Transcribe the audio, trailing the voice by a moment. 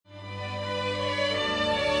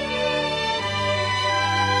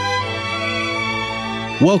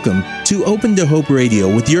Welcome to Open to Hope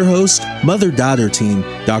Radio with your host, mother-daughter team,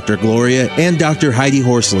 Dr. Gloria and Dr. Heidi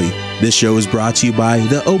Horsley. This show is brought to you by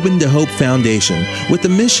the Open to Hope Foundation with the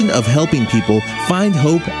mission of helping people find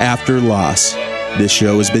hope after loss. This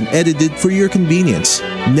show has been edited for your convenience.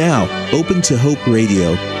 Now, Open to Hope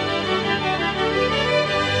Radio.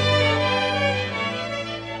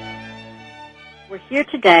 We're here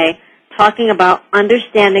today talking about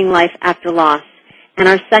understanding life after loss, and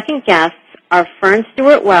our second guests are Fern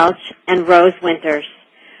Stewart Welch and Rose Winters.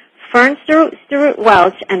 Fern Stewart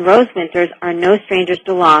Welch and Rose Winters are no strangers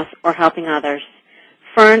to loss or helping others.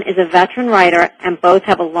 Fern is a veteran writer, and both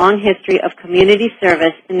have a long history of community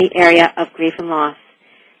service in the area of grief and loss.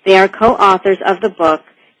 They are co-authors of the book,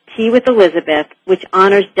 Tea with Elizabeth, which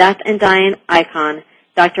honors death and dying icon,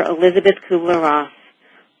 Dr. Elizabeth Kubler-Ross.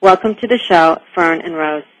 Welcome to the show, Fern and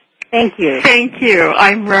Rose. Thank you. Thank you.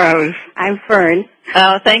 I'm Rose. I'm Fern.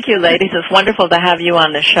 Oh, thank you, ladies. It's wonderful to have you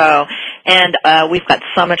on the show. And we've got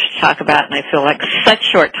so much to talk about, and I feel like such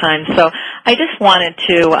short time. So I just wanted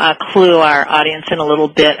to clue our audience in a little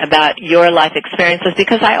bit about your life experiences,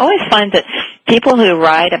 because I always find that people who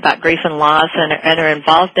write about grief and loss and are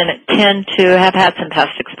involved in it tend to have had some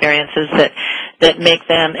past experiences that make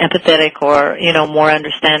them empathetic or, more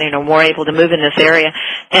understanding or more able to move in this area.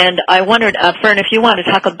 And I wondered, Fern, if you want to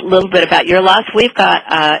talk a little bit about your loss. We've got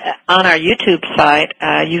on our YouTube site,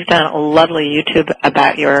 you've done a lovely YouTube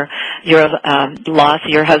about your loss of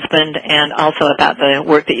your husband, and also about the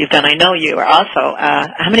work that you've done. I know you are also,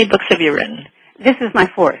 how many books have you written? This is my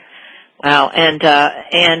fourth. Wow, and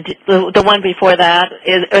the one before that,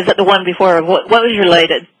 is it the one before, what was your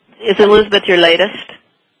latest? Is Elizabeth your latest?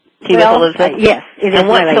 Tea with Elizabeth? Yes, it is. And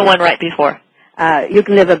what's the one right before? You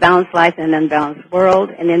Can Live a Balanced Life in an Unbalanced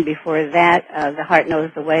World, and then before that, The Heart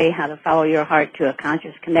Knows the Way, How to Follow Your Heart to a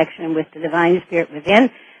Conscious Connection with the Divine Spirit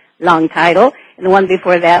Within, long title, and the one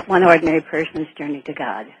before that, One Ordinary Person's Journey to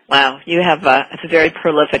God. Wow, you have, it's very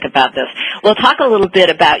prolific about this. Well, talk a little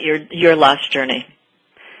bit about your lost journey.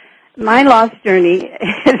 My lost journey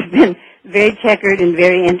has been very checkered and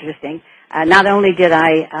very interesting. Not only did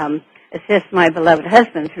I assist my beloved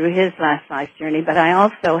husband through his last life journey, but I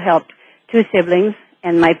also helped two siblings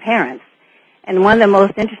and my parents. And one of the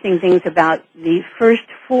most interesting things about the first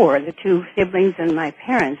four, the two siblings and my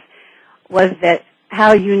parents, was that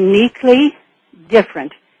how uniquely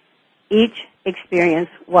different each experience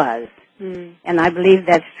was. And I believe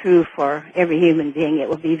that's true for every human being. It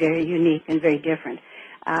will be very unique and very different.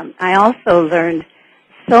 I also learned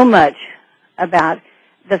so much about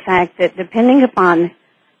the fact that depending upon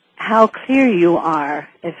how clear you are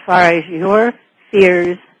as far as your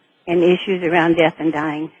fears and issues around death and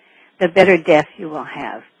dying, the better death you will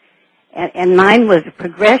have. And mine was a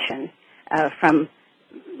progression from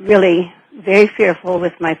really very fearful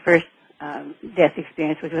with my first death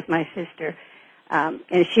experience, was with my sister.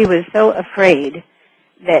 And she was so afraid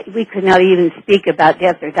that we could not even speak about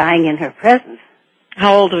death or dying in her presence.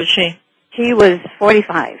 How old was she? She was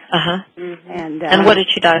 45. Uh-huh. Mm-hmm. And what did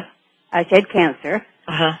she die? She had cancer.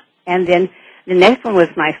 Uh-huh. And then the next one was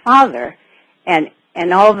my father.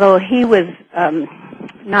 And although he was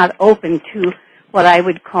not open to what I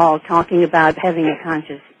would call talking about having a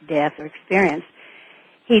conscious death or experience,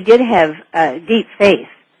 he did have deep faith,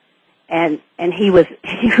 and he was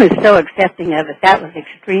so accepting of it. That was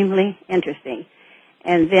extremely interesting.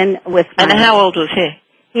 And then and how old was he?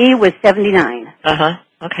 He was 79. Uh-huh.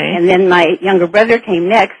 Okay. And then my younger brother came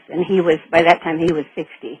next, and by that time he was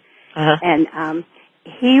 60. Uh-huh. And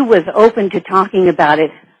he was open to talking about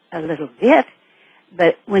it a little bit,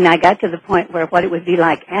 but when I got to the point where what it would be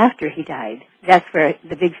like after he died, that's where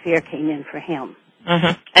the big fear came in for him.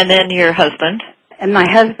 Mm-hmm. And then your husband? And my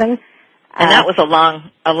husband. And that was a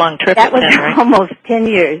long trip. That was right? almost 10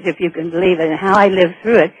 years, if you can believe it. And how I lived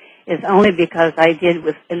through it is only because I did,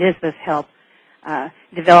 with Elizabeth's help,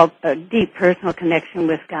 develop a deep personal connection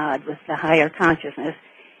with God, with the higher consciousness.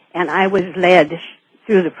 And I was led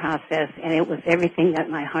through the process, and it was everything that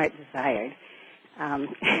my heart desired.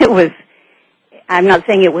 I'm not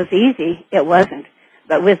saying it was easy. It wasn't.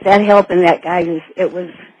 But with that help and that guidance, it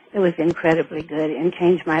was incredibly good and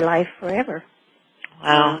changed my life forever.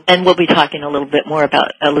 Wow. And we'll be talking a little bit more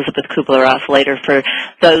about Elizabeth Kubler-Ross later for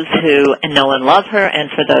those who know and love her, and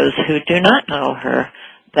for those who do not know her,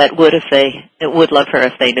 but would love her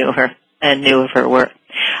if they knew her and knew of her work.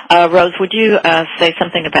 Rose, would you say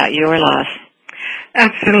something about your loss?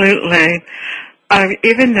 Absolutely.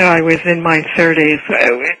 Even though I was in my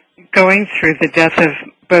 30s, going through the death of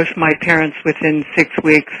both my parents within 6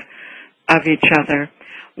 weeks of each other,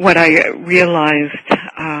 what I realized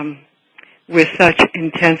with such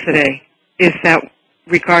intensity is that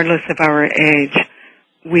regardless of our age,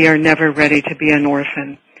 we are never ready to be an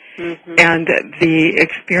orphan. Mm-hmm. And the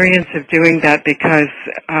experience of doing that, because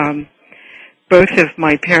both of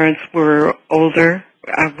my parents were older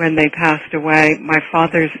when they passed away. My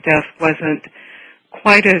father's death wasn't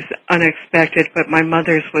quite as unexpected, but my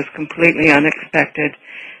mother's was completely unexpected,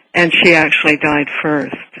 and she actually died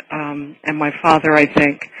first. And my father, I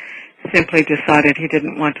think, simply decided he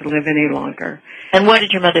didn't want to live any longer. And what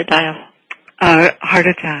did your mother die of? Heart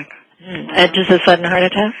attack. Just a sudden heart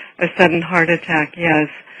attack? A sudden heart attack, yes.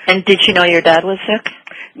 And did she know your dad was sick?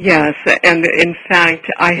 Yes, and in fact,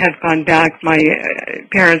 I had gone back. My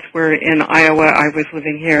parents were in Iowa. I was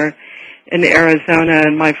living here in Arizona,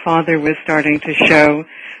 and my father was starting to show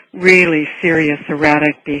really serious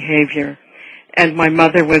erratic behavior. And my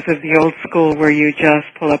mother was of the old school where you just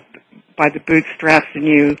pull up by the bootstraps and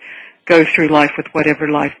you go through life with whatever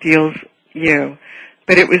life deals you.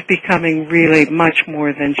 But it was becoming really much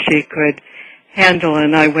more than she could handle,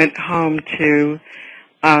 and I went home to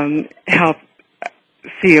help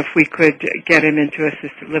see if we could get him into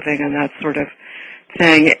assisted living and that sort of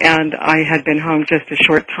thing. And I had been home just a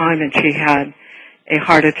short time, and she had a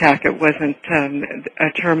heart attack. It wasn't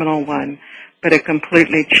a terminal one, but it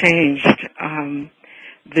completely changed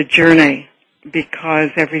the journey, because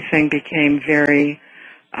everything became very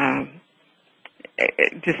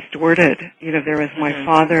distorted. You know, there was my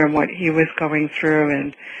father and what he was going through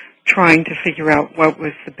and trying to figure out what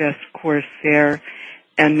was the best course there.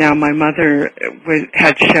 And now my mother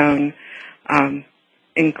had shown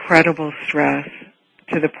incredible stress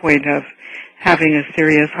to the point of having a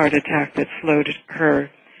serious heart attack that slowed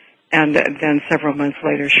her. And then several months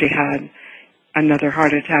later, she had another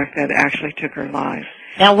heart attack that actually took her life.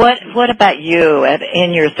 Now, what about you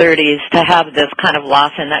in your 30s to have this kind of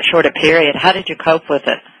loss in that short a period? How did you cope with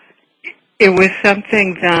it? It was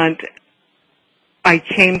something that I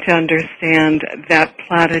came to understand that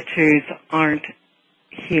platitudes aren't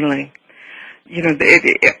healing. You know,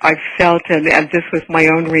 I felt, and this was my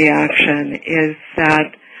own reaction, is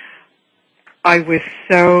that I was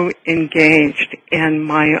so engaged in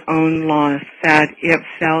my own loss that it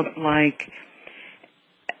felt like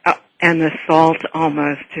an assault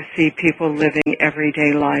almost to see people living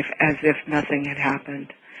everyday life as if nothing had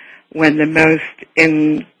happened, when the most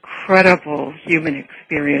incredible human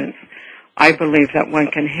experience I believe that one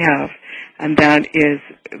can have, and that is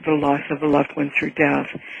the loss of a loved one through death.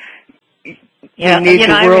 Yeah,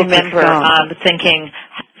 I remember thinking,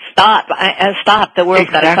 stop, the world's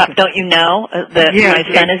got to stop. Don't you know that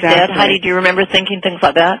my son is dead? Heidi, do you remember thinking things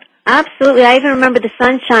like that? Absolutely. I even remember the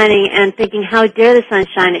sun shining and thinking, how dare the sun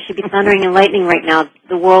shine? It should be thundering and lightning right now.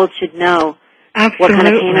 The world should know what kind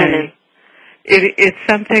of pain I'm in. It's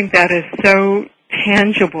something that is so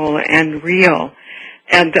tangible and real.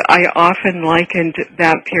 And I often likened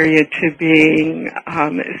that period to being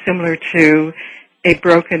similar to a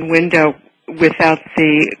broken window without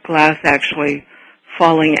the glass actually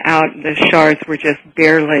falling out. The shards were just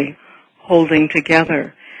barely holding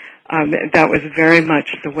together. That was very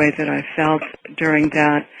much the way that I felt during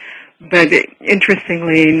that. But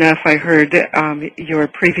interestingly enough, I heard your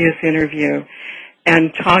previous interview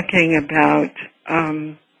and talking about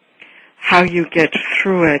how you get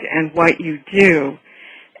through it and what you do.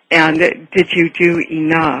 And did you do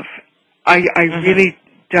enough? I really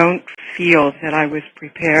don't feel that I was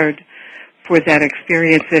prepared for that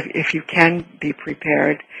experience, if you can be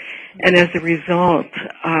prepared. And as a result,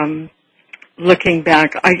 looking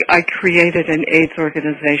back, I created an AIDS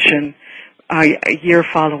organization a year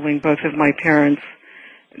following both of my parents'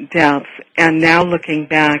 deaths. And now looking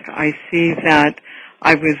back, I see that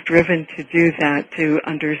I was driven to do that to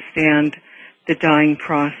understand the dying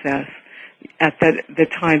process. At the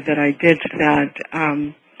time that I did that,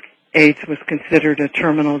 AIDS was considered a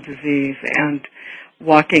terminal disease, and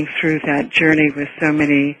walking through that journey with so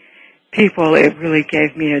many people, it really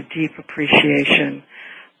gave me a deep appreciation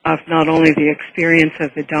of not only the experience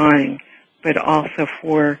of the dying, but also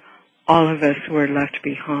for all of us who are left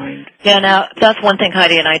behind. Yeah, now, that's one thing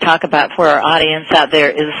Heidi and I talk about for our audience out there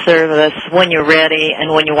is service when you're ready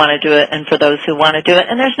and when you want to do it, and for those who want to do it.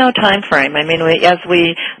 And there's no time frame. I mean, we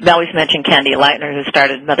always mention Candy Lightner, who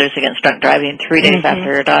started Mothers Against Drunk Driving 3 days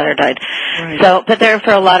after her daughter died. Right. So, but there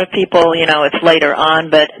for a lot of people, it's later on,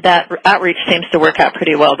 but that outreach seems to work out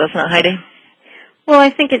pretty well, doesn't it, Heidi? Well, I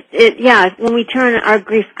think when we turn our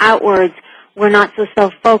grief outwards, we're not so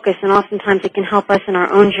self-focused, and oftentimes it can help us in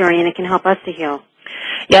our own journey, and it can help us to heal.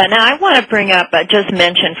 Yeah, now I want to bring up, just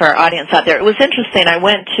mention for our audience out there, it was interesting. I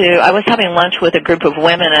was having lunch with a group of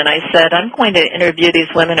women, and I said, I'm going to interview these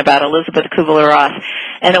women about Elizabeth Kubler-Ross.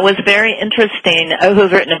 And it was very interesting,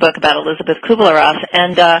 who's written a book about Elizabeth Kubler-Ross.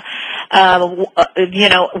 And,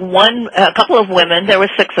 a couple of women, there were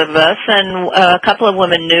 6 of us, and a couple of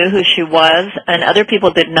women knew who she was, and other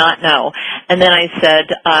people did not know. And then I said,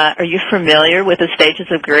 are you familiar with the stages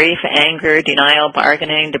of grief, anger, denial,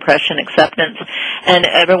 bargaining, depression, acceptance? And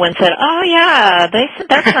everyone said, oh, yeah,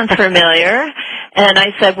 that sounds familiar. And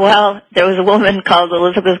I said, well, there was a woman called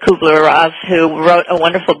Elizabeth Kubler-Ross who wrote a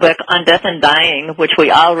wonderful book on death and dying, which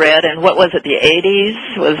we all read. And what was it, the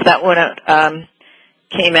 80s? Was that when it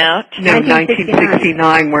came out? No,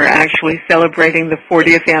 1969. We're actually celebrating the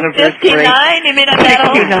 40th anniversary. 59? You mean I'm that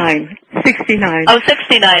old? 69. Oh,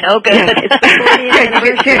 69. Oh, good. Yeah. It's the 40th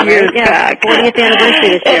anniversary. 10 years back. 40th anniversary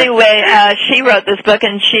this year. Anyway, she wrote this book,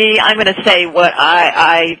 and I'm going to say what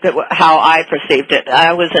how I perceived it.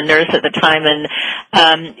 I was a nurse at the time, and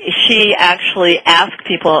she actually asked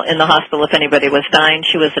people in the hospital if anybody was dying.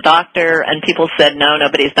 She was a doctor, and people said, no,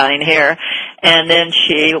 nobody's dying here. And then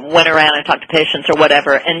she went around and talked to patients or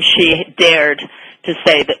whatever, and she dared to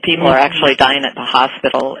say that people are actually dying at the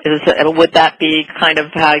hospital. Would that be kind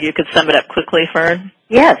of how you could sum it up quickly, Fern?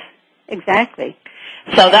 Yes, exactly.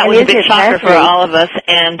 So that was a big shocker for all of us,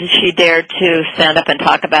 and she dared to stand up and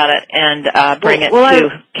talk about it and bring it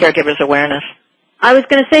to caregivers' awareness. I was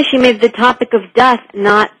going to say she made the topic of death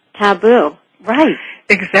not taboo. Right.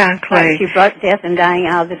 Exactly. She brought death and dying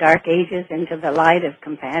out of the dark ages into the light of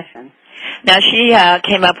compassion. Now, she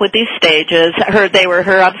came up with these stages. They were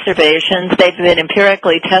her observations. They've been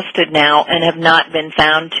empirically tested now and have not been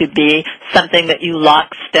found to be something that you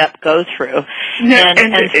lockstep go through. No,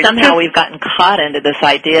 and somehow we've gotten caught into this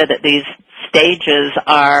idea that these stages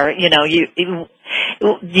are, you go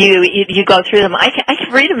through them. I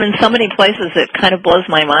can read them in so many places. It kind of blows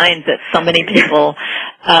my mind that so many people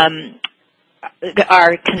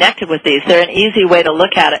are connected with these. They're an easy way to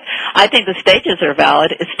look at it. I think the stages are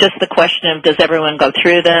valid. It's just the question of does everyone go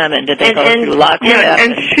through them, and did they go through lockstep? Yeah,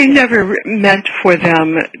 and she never meant for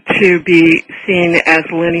them to be seen as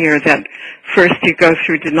linear, that first you go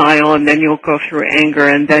through denial and then you'll go through anger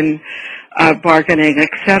and then bargaining,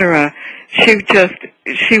 etc. She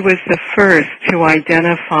was the first to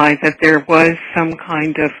identify that there was some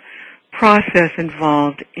kind of process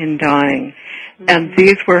involved in dying. And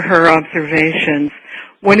these were her observations.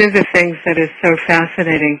 One of the things that is so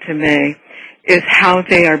fascinating to me is how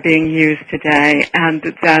they are being used today, and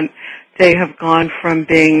that they have gone from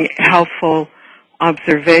being helpful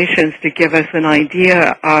observations to give us an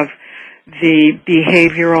idea of the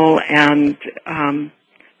behavioral and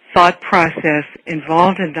thought process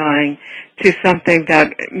involved in dying to something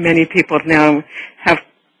that many people now have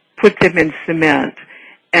put them in cement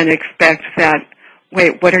and expect that,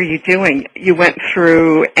 wait, what are you doing? You went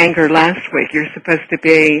through anger last week. You're supposed to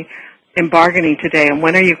be in bargaining today, and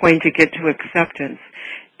when are you going to get to acceptance?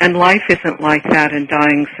 And life isn't like that, and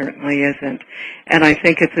dying certainly isn't. And I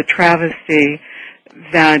think it's a travesty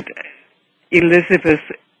that Elizabeth's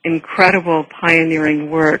incredible pioneering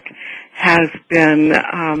work has been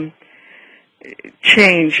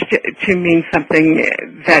changed to mean something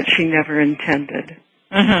that she never intended.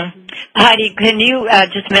 Mm-hmm. Heidi, can you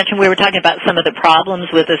just mention, we were talking about some of the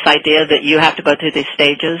problems with this idea that you have to go through these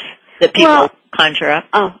stages that people conjure up?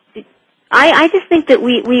 Oh, I just think that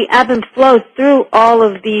we ebb and flow through all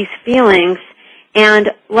of these feelings,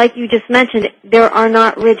 and like you just mentioned, there are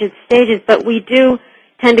not rigid stages, but we do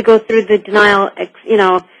tend to go through the denial,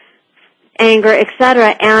 anger,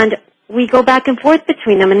 etc., and we go back and forth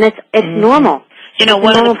between them, and it's normal. You know,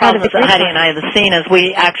 one of the problems that Heidi and I have seen is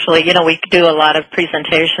we actually, we do a lot of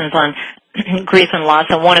presentations on grief and loss,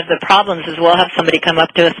 and one of the problems is we'll have somebody come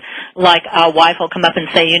up to us, like a wife will come up and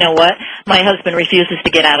say, you know what, my husband refuses to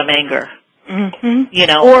get out of anger. Mm-hmm.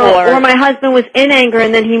 Or my husband was in anger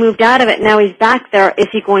and then he moved out of it, now he's back there, is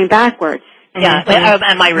he going backwards? Yeah,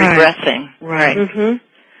 am I regressing? Right. Mm-hmm.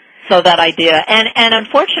 So that idea, and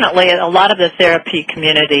unfortunately, a lot of the therapy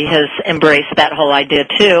community has embraced that whole idea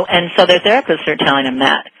too, and so their therapists are telling them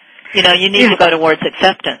that, you need to go towards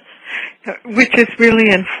acceptance. Which is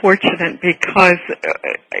really unfortunate because,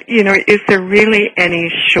 is there really any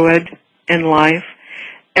should in life?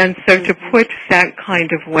 And so to put that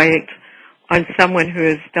kind of weight on someone who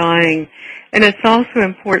is dying, and it's also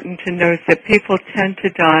important to note that people tend to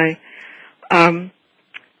die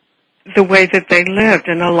the way that they lived,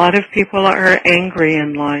 and a lot of people are angry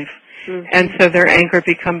in life, and so their anger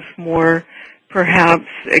becomes more perhaps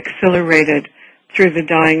accelerated through the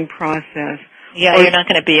dying process. Yeah, you're not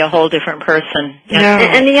going to be a whole different person. No.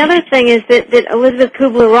 And the other thing is that Elizabeth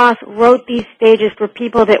Kubler-Ross wrote these stages for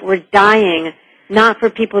people that were dying, not for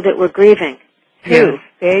people that were grieving. True,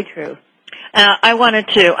 very true. I wanted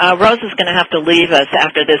to, Rose is going to have to leave us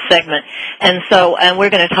after this segment, and we're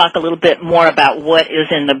going to talk a little bit more about what is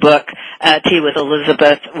in the book, Tea with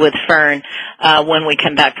Elizabeth, with Fern, when we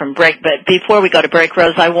come back from break. But before we go to break,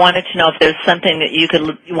 Rose, I wanted to know if there's something that you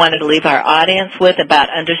wanted to leave our audience with about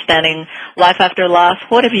understanding life after loss.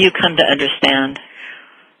 What have you come to understand?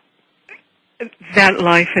 That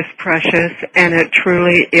life is precious, and it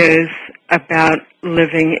truly is about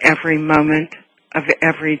living every moment of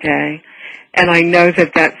every day. And I know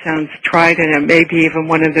that sounds trite, and it may be even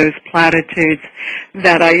one of those platitudes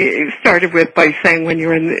that I started with by saying when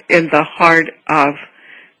you're in the heart of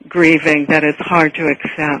grieving that it's hard to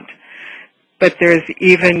accept. But there's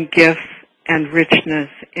even gifts and richness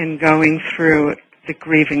in going through the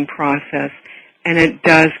grieving process, and it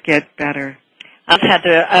does get better. I've had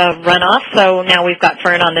to run off, so now we've got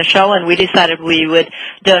Fern on the show, and we decided we would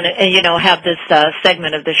have this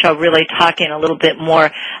segment of the show really talking a little bit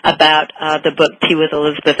more about the book Tea with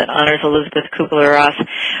Elizabeth that honors Elizabeth Kubler-Ross.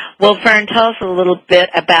 Well, Fern, tell us a little bit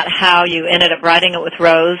about how you ended up writing it with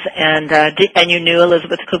Rose, and you knew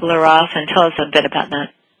Elizabeth Kubler-Ross, and tell us a bit about that.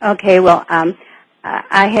 Okay, well,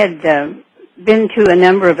 I had been to a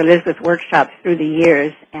number of Elizabeth workshops through the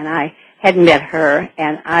years, and I hadn't met her,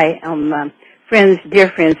 and I am dear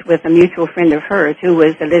friends with a mutual friend of hers who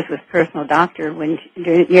was Elizabeth's personal doctor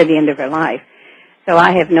near the end of her life. So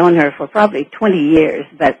I have known her for probably 20 years,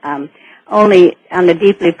 but only on a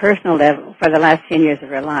deeply personal level for the last 10 years of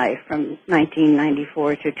her life, from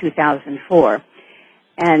 1994 to 2004.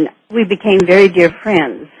 And we became very dear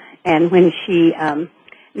friends. And when she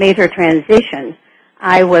made her transition,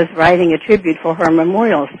 I was writing a tribute for her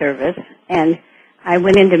memorial service, and I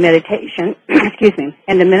went into meditation, excuse me,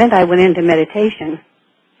 and the minute I went into meditation,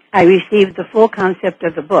 I received the full concept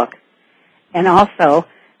of the book and also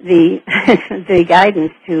the the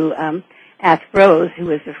guidance to ask Rose, who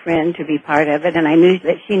was a friend, to be part of it, and I knew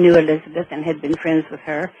that she knew Elizabeth and had been friends with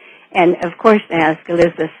her, and of course to ask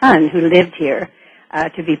Elizabeth's son, who lived here,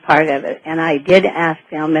 to be part of it. And I did ask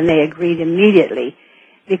them, and they agreed immediately,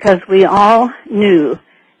 because we all knew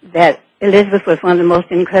that Elizabeth was one of the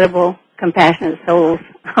most incredible compassionate souls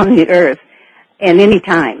on the earth in any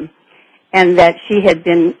time, and that she had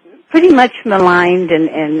been pretty much maligned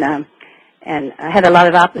and had a lot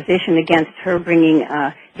of opposition against her bringing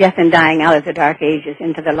death and dying out of the Dark Ages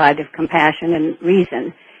into the light of compassion and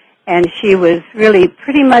reason. And she was really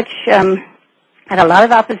pretty much had a lot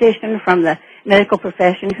of opposition from the medical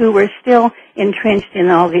profession, who were still entrenched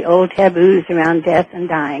in all the old taboos around death and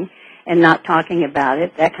dying and not talking about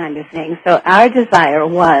it, that kind of thing. So our desire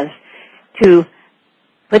was to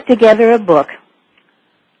put together a book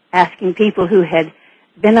asking people who had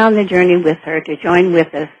been on the journey with her to join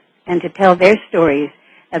with us and to tell their stories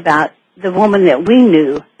about the woman that we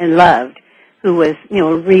knew and loved, who was,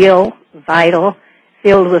 real, vital,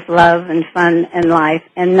 filled with love and fun and life,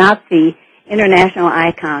 and not the international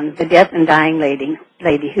icon, the death and dying lady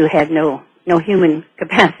who had no human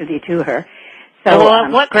capacity to her. So,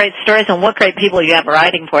 what great stories and what great people you have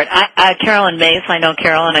writing for it. Carolyn Mays, I know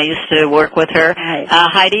Carolyn. I used to work with her. Right.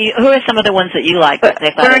 Heidi, who are some of the ones that you like?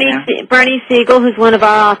 Bernie Siegel, who's one of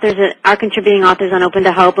our authors, our contributing authors on Open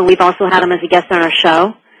to Hope, and we've also had him as a guest on our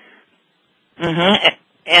show. Mm-hmm.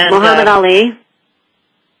 And Muhammad Ali.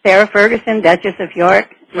 Sarah Ferguson, Duchess of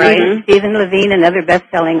York. Right. Mm-hmm. Stephen Levine, another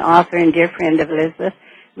best-selling author and dear friend of Elizabeth.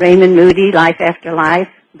 Raymond Moody, Life After Life.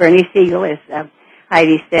 Bernie Siegel, as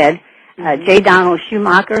Heidi said. J. Donald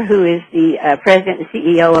Schumacher, who is the president and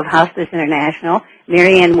CEO of Hospice International,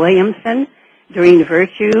 Marianne Williamson, Doreen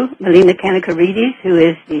Virtue, Melina Kanakaridis, who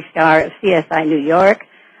is the star of CSI New York,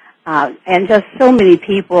 and just so many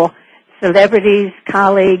people, celebrities,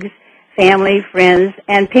 colleagues, family, friends,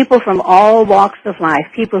 and people from all walks of life,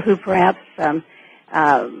 people who perhaps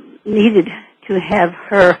needed to have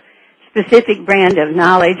her specific brand of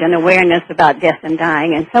knowledge and awareness about death and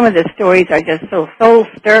dying. And some of the stories are just so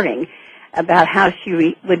soul-stirring about how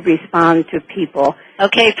she would respond to people.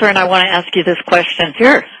 Okay, Fern, I want to ask you this question.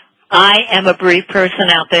 Sure. I am a bereaved person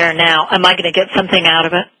out there now. Am I going to get something out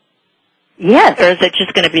of it? Yes. Or is it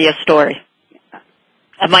just going to be a story?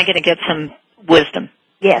 Am I going to get some wisdom,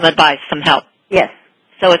 yes, some advice, some help? Yes.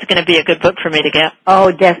 So it's going to be a good book for me to get?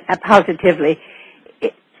 Oh, positively.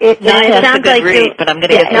 It sounds like a good read, but I'm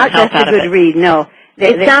going to get some help out of it. Not just a good read, no.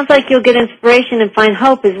 It sounds like you'll get inspiration and find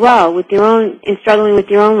hope as well in struggling with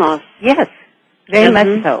your own loss. Yes, very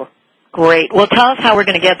much so. Great. Well, tell us how we're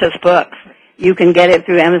going to get this book. You can get it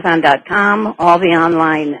through Amazon.com, all the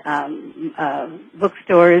online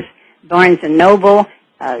bookstores, Barnes & Noble,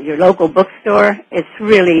 your local bookstore. It's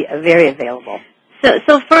really very available.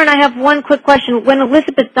 So Fern, I have one quick question. When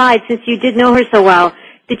Elizabeth died, since you did know her so well,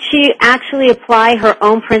 did she actually apply her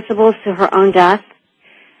own principles to her own death?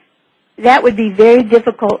 That would be very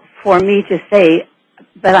difficult for me to say,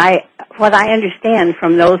 but what I understand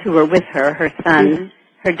from those who were with her, her son,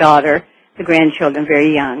 her daughter, the grandchildren,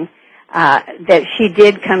 very young, that she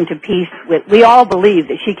did come to peace with, we all believe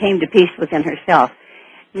that she came to peace within herself.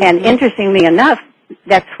 And interestingly enough,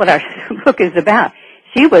 that's what our book is about.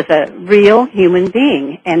 She was a real human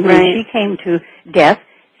being, and when she came to death,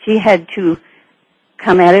 she had to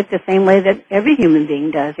come at it the same way that every human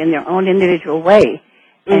being does, in their own individual way.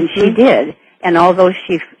 And she did. And although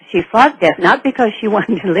she fought death, not because she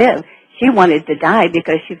wanted to live, she wanted to die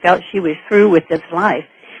because she felt she was through with this life.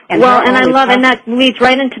 And and that leads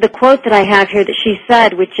right into the quote that I have here that she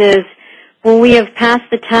said, which is, when we have passed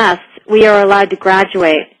the test, we are allowed to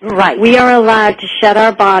graduate. Right. We are allowed to shed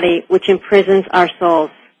our body, which imprisons our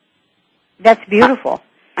souls. That's beautiful.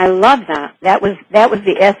 I love that. That was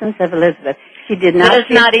the essence of Elizabeth. She did not. But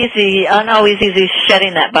it's not always easy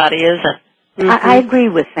shedding that body, is it? I agree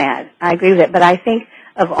with that. I agree with that. But I think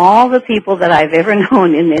of all the people that I've ever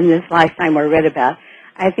known in this lifetime or read about,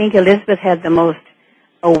 I think Elizabeth had the most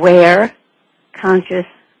aware, conscious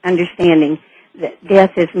understanding that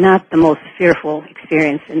death is not the most fearful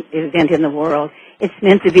event in the world. It's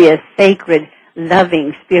meant to be a sacred,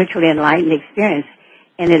 loving, spiritually enlightened experience.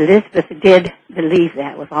 And Elizabeth did believe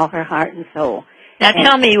that with all her heart and soul. Now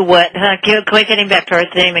tell me getting back to our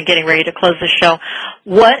theme and getting ready to close the show,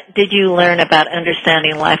 what did you learn about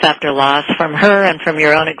understanding life after loss from her and from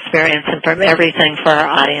your own experience and from everything for our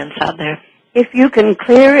audience out there? If you can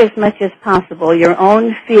clear as much as possible your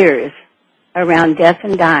own fears around death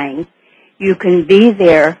and dying, you can be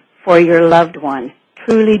there for your loved one,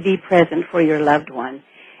 truly be present for your loved one.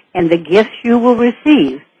 And the gifts you will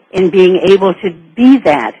receive in being able to be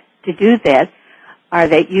that, to do that, are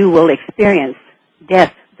that you will experience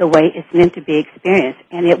death the way it's meant to be experienced.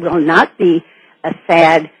 And it will not be a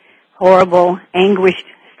sad, horrible, anguished,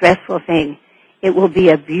 stressful thing. It will be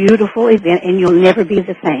a beautiful event, and you'll never be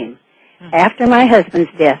the same. After my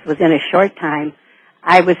husband's death, within a short time,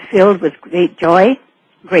 I was filled with great joy,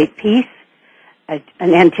 great peace,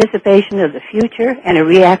 an anticipation of the future, and a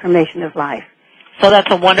reaffirmation of life. So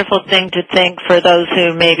that's a wonderful thing to think for those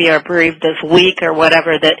who maybe are bereaved this week or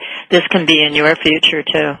whatever, that this can be in your future,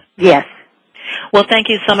 too. Yes. Well, thank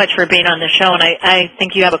you so much for being on the show, and I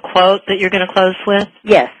think you have a quote that you're going to close with?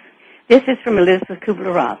 Yes. This is from Elizabeth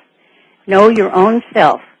Kubler-Ross. Know your own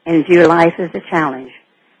self and view life as a challenge,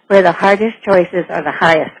 where the hardest choices are the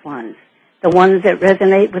highest ones, the ones that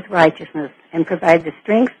resonate with righteousness and provide the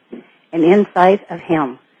strength and insight of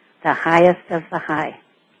Him, the highest of the high.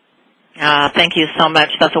 Thank you so much.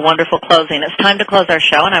 That's a wonderful closing. It's time to close our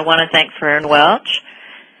show, and I want to thank Fern Welch.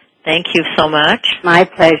 Thank you so much. My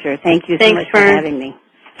pleasure. Thank you so much for having me.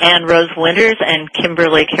 And Rose Winters and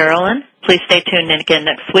Kimberly Carolyn. Please stay tuned in again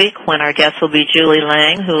next week when our guest will be Julie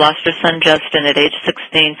Lang, who lost her son Justin at age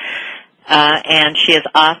 16. And she is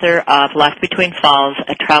author of Life Between Falls,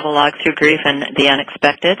 a travelogue through grief and the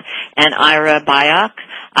unexpected. And Ira Byock.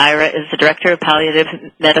 Ira is the Director of Palliative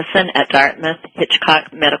Medicine at Dartmouth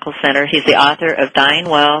Hitchcock Medical Center. He's the author of Dying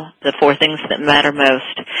Well, The 4 Things That Matter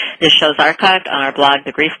Most. This show is archived on our blog,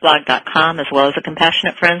 thegriefblog.com, as well as the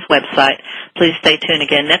Compassionate Friends website. Please stay tuned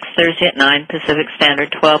again next Thursday at 9 Pacific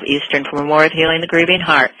Standard, 12 Eastern for more of Healing the Grieving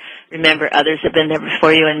Heart. Remember, others have been there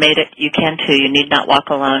before you and made it. You can too. You need not walk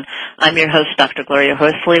alone. I'm your host, Dr. Gloria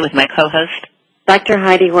Horsley, with my co-host, Dr.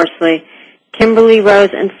 Heidi Horsley. Kimberly, Rose,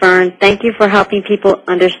 and Fern, thank you for helping people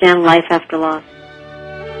understand life after loss.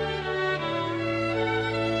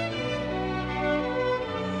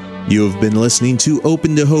 You have been listening to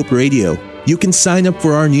Open to Hope Radio. You can sign up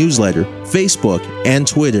for our newsletter, Facebook, and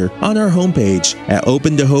Twitter on our homepage at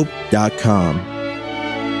opentohope.com.